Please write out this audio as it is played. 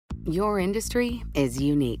Your industry is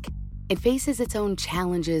unique. It faces its own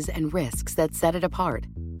challenges and risks that set it apart.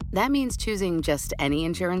 That means choosing just any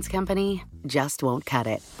insurance company just won't cut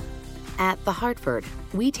it. At The Hartford,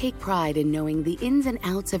 we take pride in knowing the ins and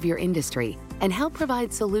outs of your industry and help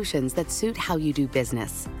provide solutions that suit how you do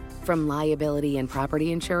business. From liability and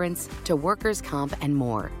property insurance to workers' comp and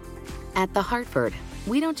more. At The Hartford,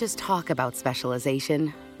 we don't just talk about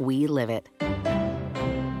specialization, we live it.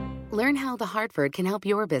 Learn how The Hartford can help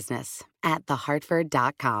your business at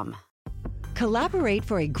thehartford.com. Collaborate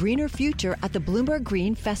for a greener future at the Bloomberg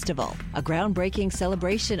Green Festival, a groundbreaking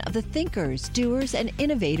celebration of the thinkers, doers, and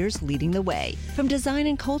innovators leading the way. From design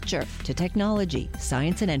and culture to technology,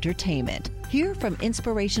 science, and entertainment. Hear from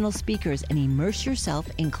inspirational speakers and immerse yourself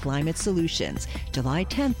in climate solutions. July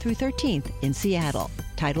 10th through 13th in Seattle.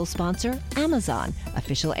 Title sponsor, Amazon.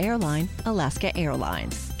 Official airline, Alaska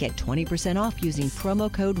Airlines. Get 20% off using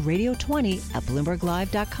promo code Radio20 at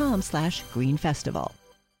BloombergLive.com/greenfestival.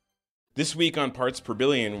 This week on Parts Per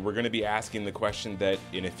Billion, we're going to be asking the question that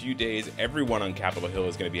in a few days, everyone on Capitol Hill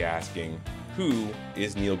is going to be asking, who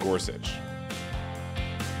is Neil Gorsuch?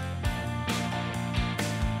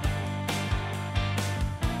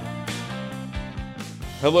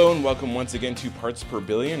 Hello and welcome once again to Parts Per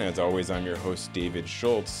Billion. As always, I'm your host, David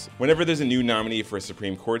Schultz. Whenever there's a new nominee for a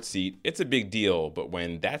Supreme Court seat, it's a big deal. But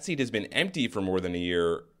when that seat has been empty for more than a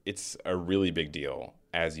year, it's a really big deal.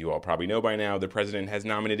 As you all probably know by now, the president has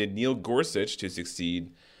nominated Neil Gorsuch to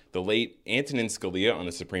succeed the late Antonin Scalia on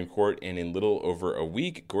the Supreme Court, and in little over a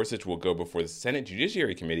week, Gorsuch will go before the Senate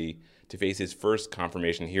Judiciary Committee to face his first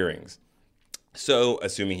confirmation hearings. So,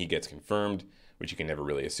 assuming he gets confirmed, which you can never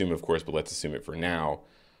really assume, of course, but let's assume it for now,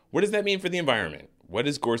 what does that mean for the environment? What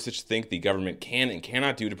does Gorsuch think the government can and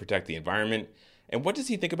cannot do to protect the environment? And what does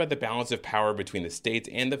he think about the balance of power between the states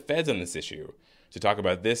and the feds on this issue? To talk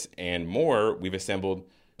about this and more, we've assembled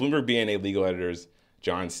Bloomberg BNA legal editors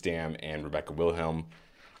John Stamm and Rebecca Wilhelm.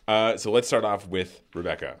 So let's start off with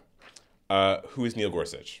Rebecca. Who is Neil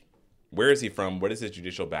Gorsuch? Where is he from? What is his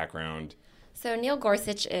judicial background? So Neil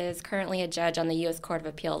Gorsuch is currently a judge on the U.S. Court of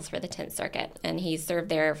Appeals for the 10th Circuit, and he's served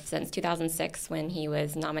there since 2006 when he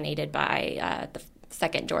was nominated by the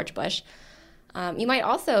second George Bush. You might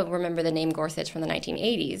also remember the name Gorsuch from the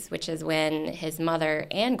 1980s, which is when his mother,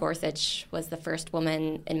 Anne Gorsuch, was the first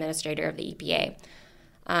woman administrator of the EPA.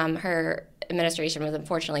 Her administration was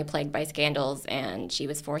unfortunately plagued by scandals, and she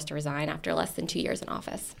was forced to resign after less than 2 years in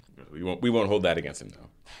office. We won't hold that against him, though.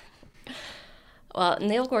 Well,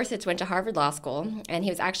 Neil Gorsuch went to Harvard Law School, and he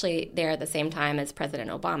was actually there at the same time as President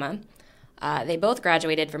Obama. They both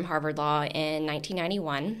graduated from Harvard Law in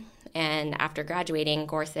 1991, and after graduating,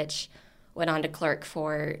 Gorsuch went on to clerk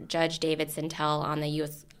for Judge David Sentell on the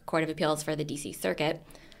U.S. Court of Appeals for the D.C. Circuit,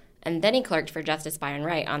 and then he clerked for Justice Byron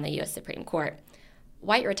White on the U.S. Supreme Court.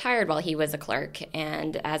 White retired while he was a clerk,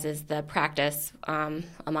 and as is the practice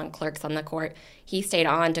among clerks on the court, he stayed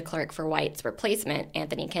on to clerk for White's replacement,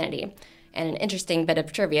 Anthony Kennedy. And an interesting bit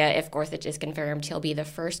of trivia, if Gorsuch is confirmed, he'll be the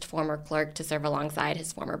first former clerk to serve alongside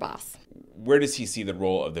his former boss. Where does he see the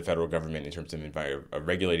role of the federal government in terms of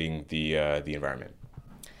regulating the environment?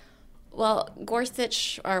 Well,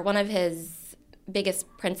 Gorsuch, or one of his biggest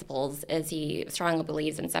principles, is he strongly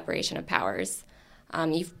believes in separation of powers.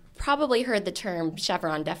 You've probably heard the term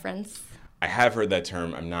Chevron deference. I have heard that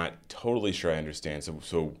term. I'm not totally sure I understand.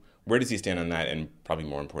 So where does he stand on that? And probably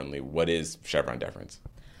more importantly, what is Chevron deference?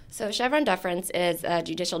 So Chevron deference is a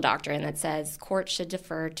judicial doctrine that says courts should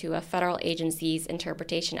defer to a federal agency's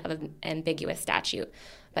interpretation of an ambiguous statute,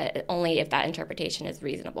 but only if that interpretation is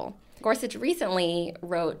reasonable. Gorsuch recently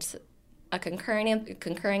wrote a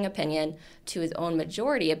concurring opinion to his own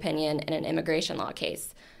majority opinion in an immigration law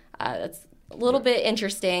case. That's a little bit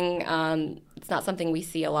interesting. It's not something we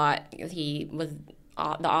see a lot. He was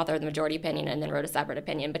the author of the majority opinion and then wrote a separate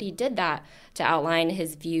opinion. But he did that to outline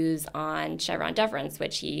his views on Chevron deference,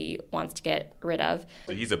 which he wants to get rid of.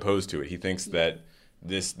 So he's opposed to it. He thinks that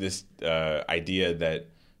this idea that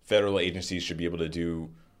federal agencies should be able to do,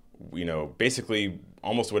 basically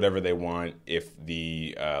almost whatever they want if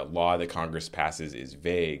the law that Congress passes is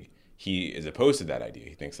vague. He is opposed to that idea.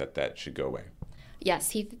 He thinks that should go away.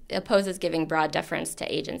 Yes, he opposes giving broad deference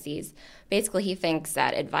to agencies. Basically, he thinks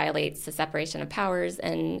that it violates the separation of powers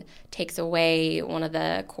and takes away one of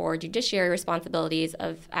the core judiciary responsibilities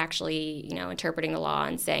of actually, interpreting the law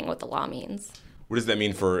and saying what the law means. What does that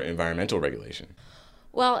mean for environmental regulation?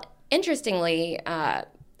 Well, interestingly, a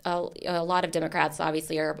lot of Democrats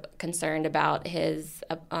obviously are concerned about his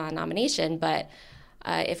nomination, but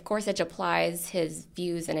if Gorsuch applies his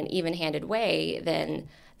views in an even-handed way, then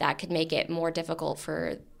that could make it more difficult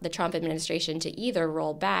for the Trump administration to either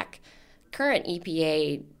roll back current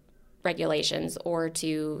EPA regulations or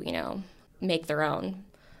to, make their own.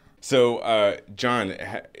 So, John,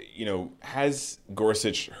 has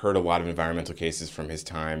Gorsuch heard a lot of environmental cases from his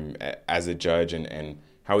time as a judge, and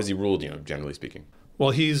how has he ruled, generally speaking?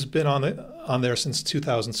 Well, he's been on there since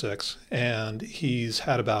 2006, and he's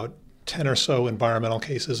had about 10 or so environmental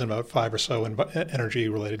cases and about 5 or so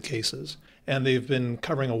energy-related cases. And they've been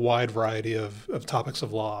covering a wide variety of topics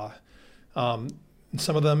of law. In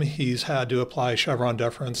some of them, he's had to apply Chevron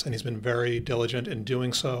deference, and he's been very diligent in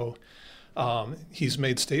doing so. He's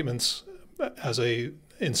made statements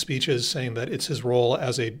in speeches saying that it's his role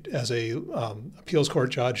as a appeals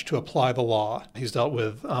court judge to apply the law. He's dealt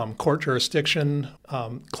with court jurisdiction,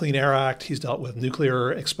 Clean Air Act. He's dealt with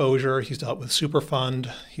nuclear exposure. He's dealt with Superfund.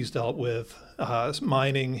 He's dealt with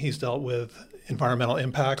mining. He's dealt with environmental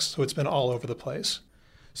impacts. So it's been all over the place.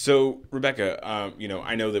 So, Rebecca,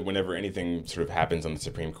 I know that whenever anything sort of happens on the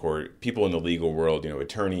Supreme Court, people in the legal world,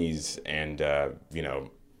 attorneys and,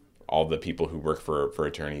 all the people who work for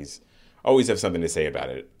attorneys always have something to say about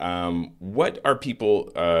it. What are people,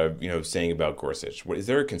 saying about Gorsuch? Is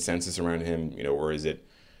there a consensus around him, or is it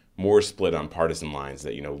more split on partisan lines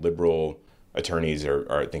that, liberal attorneys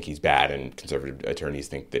think he's bad and conservative attorneys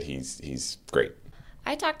think that he's great?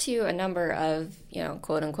 I talked to a number of,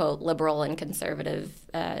 quote unquote, liberal and conservative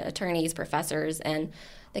attorneys, professors, and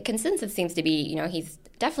the consensus seems to be, he's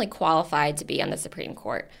definitely qualified to be on the Supreme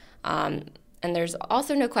Court. And there's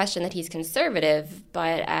also no question that he's conservative,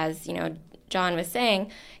 but as, John was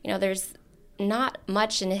saying, there's not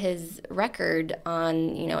much in his record on,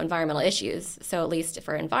 environmental issues. So at least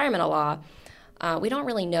for environmental law, we don't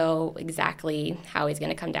really know exactly how he's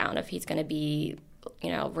going to come down, if he's going to be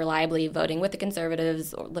reliably voting with the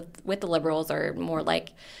conservatives or with the liberals, or more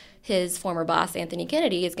like his former boss, Anthony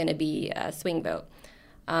Kennedy, is going to be a swing vote.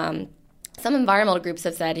 Some environmental groups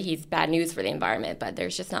have said he's bad news for the environment, but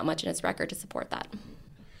there's just not much in his record to support that.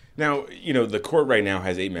 Now, the court right now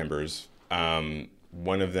has 8 members.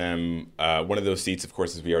 One of those seats, of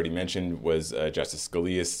course, as we already mentioned, was Justice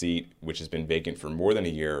Scalia's seat, which has been vacant for more than a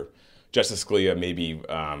year. Justice Scalia may be,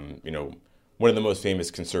 one of the most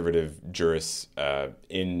famous conservative jurists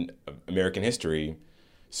in American history.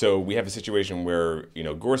 So we have a situation where,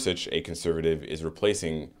 Gorsuch, a conservative, is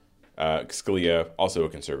replacing Scalia, also a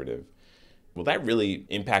conservative. Will that really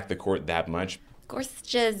impact the court that much?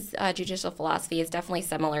 Gorsuch's judicial philosophy is definitely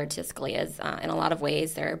similar to Scalia's in a lot of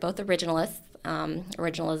ways. They're both originalists,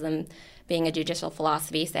 originalism being a judicial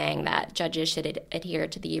philosophy saying that judges should adhere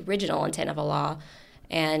to the original intent of a law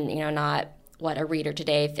and, not what a reader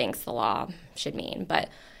today thinks the law should mean. But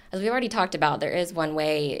as we've already talked about, there is one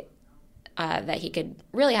way that he could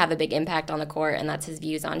really have a big impact on the court, and that's his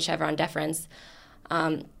views on Chevron deference.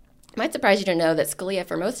 It might surprise you to know that Scalia,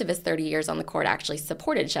 for most of his 30 years on the court, actually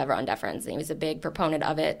supported Chevron deference. He was a big proponent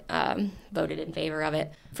of it, voted in favor of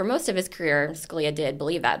it. For most of his career, Scalia did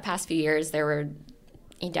believe that. Past few years,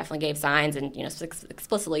 he definitely gave signs and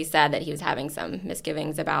explicitly said that he was having some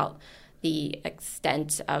misgivings about the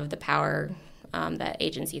extent of the power that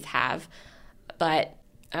agencies have. But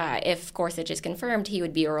if Gorsuch is confirmed, he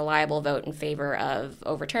would be a reliable vote in favor of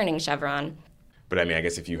overturning Chevron. But I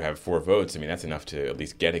guess if you have 4 votes, that's enough to at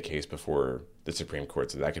least get a case before the Supreme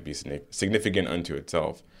Court. So that could be significant unto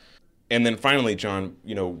itself. And then finally, John,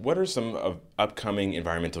 what are some of upcoming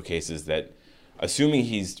environmental cases that, assuming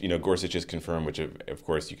Gorsuch is confirmed, which of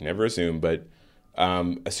course you can never assume, but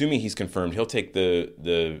assuming he's confirmed, he'll take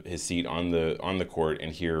his seat on the court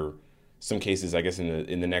and hear some cases, I guess,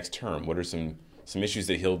 in the next term. What are some issues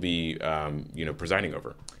that he'll be presiding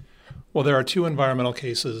over? Well, there are 2 environmental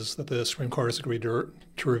cases that the Supreme Court has agreed to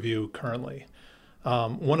review currently.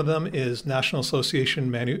 One of them is National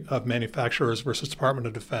Association of Manufacturers versus Department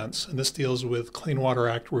of Defense, and this deals with Clean Water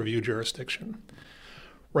Act review jurisdiction.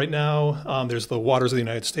 Right now, there's the Waters of the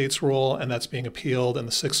United States rule, and that's being appealed, and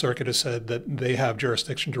the Sixth Circuit has said that they have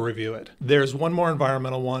jurisdiction to review it. There's one more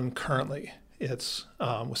environmental one currently. It's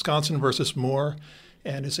Wisconsin versus Moore,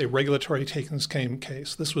 and it's a regulatory takings claim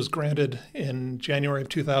case. This was granted in January of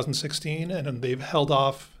 2016, and they've held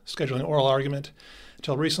off scheduling oral argument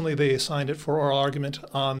until recently. They assigned it for oral argument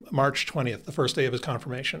on March 20th, the first day of his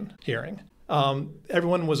confirmation hearing.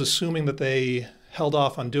 Everyone was assuming that they held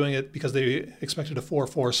off on doing it because they expected a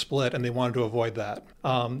 4-4 split, and they wanted to avoid that.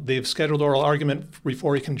 They've scheduled oral argument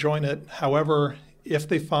before he can join it. However, if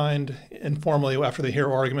they find informally after they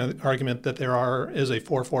hear argument that there is a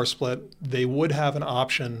 4-4 split, they would have an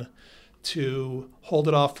option to hold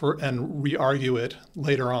it off and re-argue it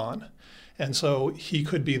later on. And so he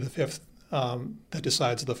could be the 5th that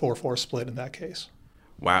decides the 4-4 split in that case.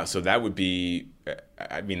 Wow, so that would be,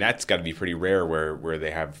 that's got to be pretty rare where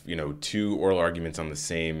they have, 2 oral arguments on the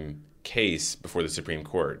same case before the Supreme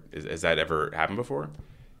Court. Has that ever happened before?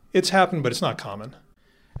 It's happened, but it's not common.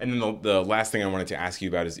 And then the last thing I wanted to ask you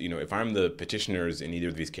about is, if I'm the petitioners in either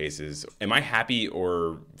of these cases, am I happy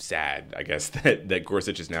or sad, I guess, that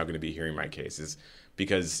Gorsuch is now going to be hearing my cases?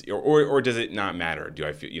 Because, or does it not matter? Do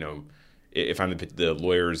I feel, if I'm the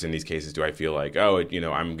lawyers in these cases, do I feel like,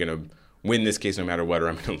 I'm going to win this case no matter what, or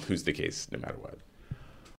I'm going to lose the case no matter what?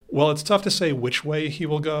 Well, it's tough to say which way he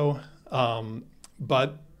will go,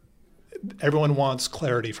 but everyone wants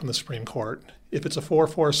clarity from the Supreme Court. If it's a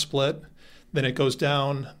 4-4 split, then it goes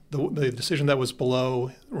down. The decision that was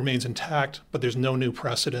below remains intact, but there's no new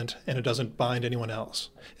precedent, and it doesn't bind anyone else.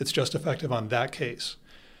 It's just effective on that case.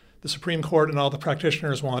 The Supreme Court and all the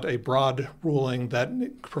practitioners want a broad ruling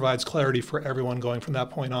that provides clarity for everyone going from that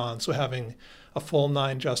point on. So having a full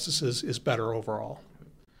 9 justices is better overall.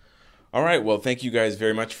 All right. Well, thank you guys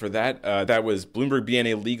very much for that. That was Bloomberg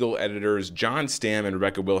BNA legal editors John Stamm and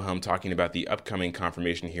Rebecca Wilhelm talking about the upcoming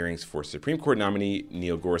confirmation hearings for Supreme Court nominee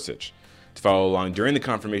Neil Gorsuch. To follow along during the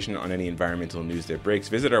confirmation on any environmental news that breaks,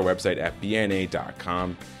 visit our website at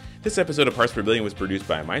bna.com. This episode of Parts Per Billion was produced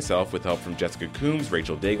by myself with help from Jessica Coombs,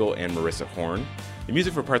 Rachel Daigle, and Marissa Horn. The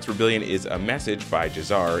music for Parts Per Billion is A Message by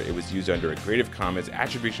Jazar. It was used under a Creative Commons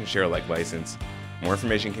Attribution Share Alike license. More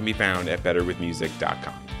information can be found at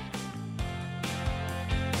betterwithmusic.com.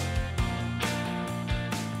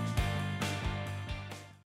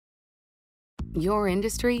 Your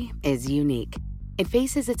industry is unique. It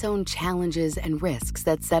faces its own challenges and risks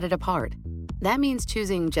that set it apart. That means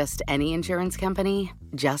choosing just any insurance company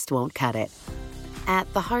just won't cut it.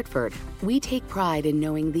 At The Hartford, we take pride in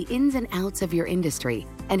knowing the ins and outs of your industry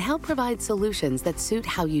and help provide solutions that suit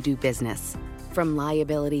how you do business. From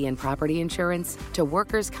liability and property insurance to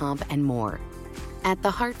workers' comp and more. At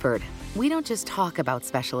The Hartford, we don't just talk about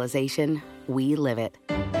specialization, we live it.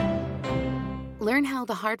 Learn how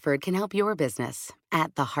The Hartford can help your business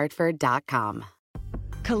at thehartford.com.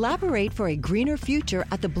 Collaborate for a greener future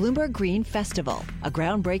at the Bloomberg Green Festival, a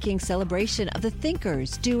groundbreaking celebration of the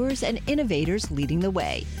thinkers, doers, and innovators leading the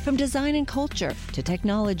way. From design and culture to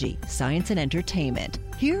technology, science, and entertainment.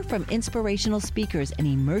 Hear from inspirational speakers and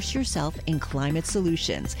immerse yourself in climate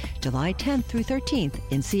solutions. July 10th through 13th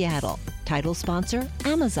in Seattle. Title sponsor,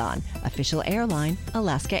 Amazon. Official airline,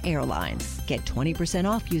 Alaska Airlines. Get 20%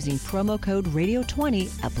 off using promo code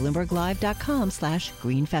RADIO20 at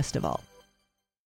BloombergLive.com/Green Festival.